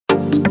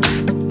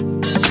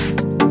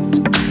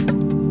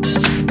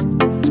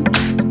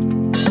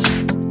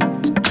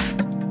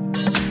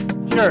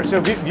Sure,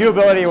 so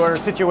viewability, we're in a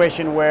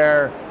situation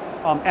where,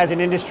 as an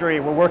industry,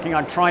 we're working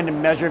on trying to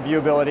measure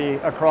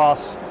viewability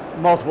across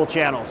multiple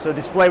channels. So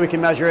display, we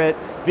can measure it.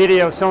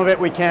 Video, some of it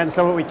we can,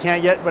 some of it we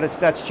can't yet, but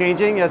that's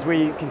changing as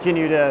we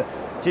continue to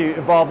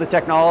evolve the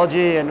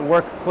technology and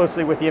work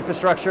closely with the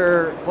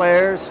infrastructure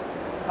players.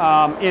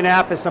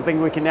 In-app is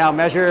something we can now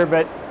measure,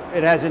 but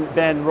it hasn't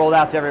been rolled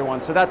out to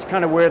everyone. So that's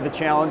kind of where the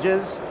challenge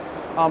is.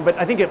 But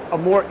I think a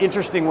more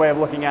interesting way of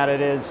looking at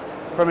it is,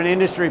 from an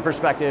industry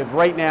perspective,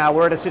 right now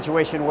we're at a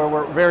situation where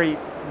we're very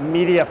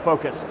media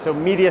focused, so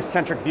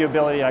media-centric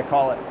viewability, I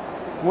call it.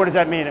 What does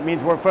that mean? It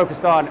means we're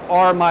focused on,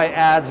 are my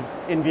ads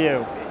in view?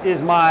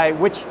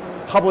 Which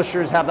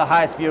publishers have the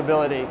highest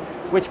viewability?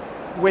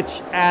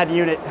 Which ad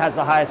unit has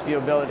the highest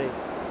viewability?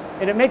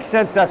 And it makes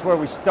sense that's where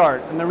we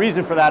start, and the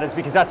reason for that is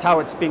because that's how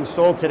it's being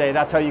sold today,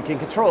 that's how you can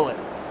control it.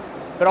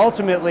 But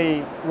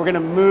ultimately, we're going to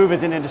move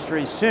as an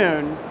industry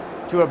soon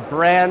to a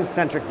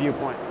brand-centric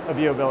viewpoint of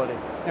viewability.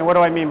 And what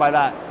do I mean by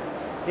that?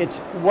 It's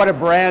what a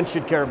brand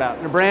should care about.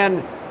 And a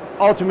brand,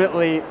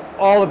 ultimately,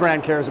 all the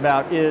brand cares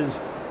about is,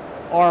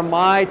 are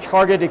my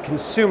targeted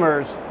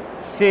consumers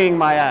seeing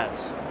my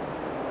ads?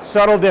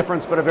 Subtle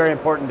difference, but a very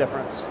important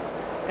difference.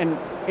 And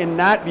in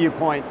that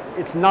viewpoint,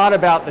 it's not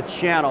about the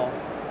channel.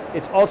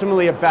 It's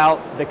ultimately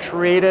about the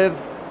creative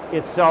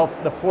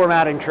itself, the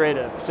format and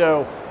creative.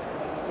 So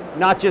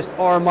not just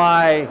are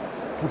my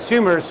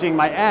consumers seeing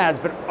my ads,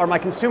 but are my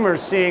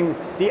consumers seeing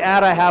the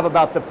ad I have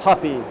about the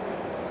puppy?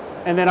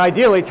 And then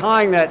ideally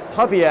tying that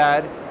puppy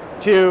ad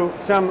to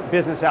some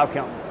business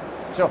outcome.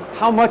 So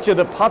how much of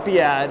the puppy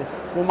ad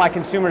will my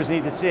consumers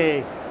need to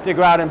see to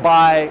go out and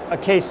buy a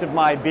case of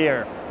my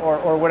beer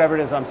or whatever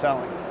it is I'm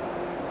selling?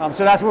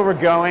 So that's where we're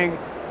going,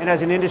 and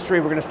as an industry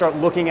we're going to start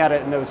looking at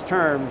it in those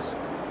terms.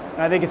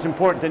 And I think it's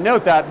important to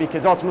note that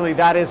because ultimately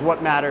that is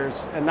what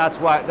matters, and that's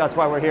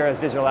why we're here as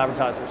digital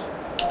advertisers.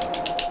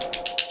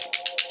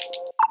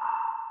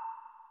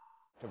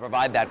 To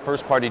provide that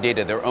first-party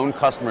data, their own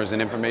customers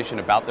and information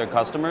about their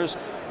customers,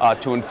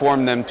 to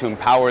inform them, to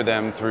empower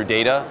them through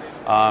data,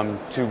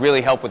 to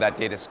really help with that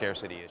data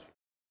scarcity issue.